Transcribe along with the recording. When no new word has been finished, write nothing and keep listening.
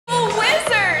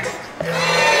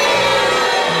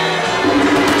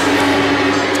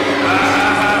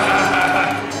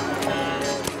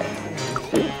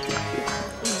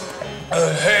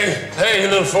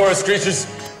little forest creatures.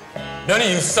 None of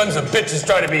you sons of bitches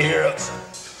try to be heroes.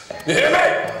 You hear me?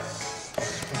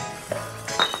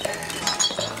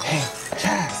 Hey,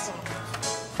 Chaz.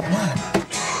 Come on.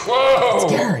 Whoa!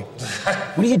 It's Gary.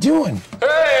 What are you doing?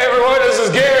 Hey, everyone, this is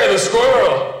Gary the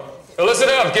squirrel. Now listen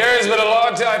up, Gary's been a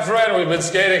long-time friend. We've been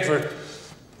skating for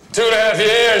 2.5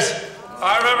 years.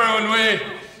 I remember when we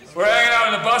were hanging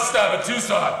out on the bus stop at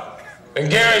Tucson.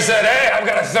 And Gary said, hey, I've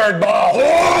got a third ball.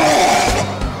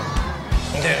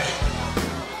 Yeah.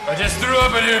 I just threw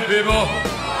up in here, people.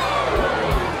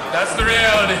 That's the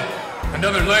reality.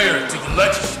 Another layer to the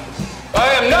legend.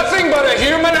 I am nothing but a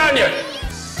human onion.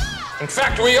 In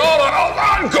fact, we all are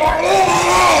encore.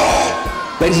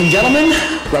 Ladies and gentlemen,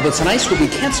 Rebels on Ice will be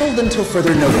canceled until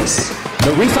further notice.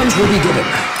 No refunds will be given.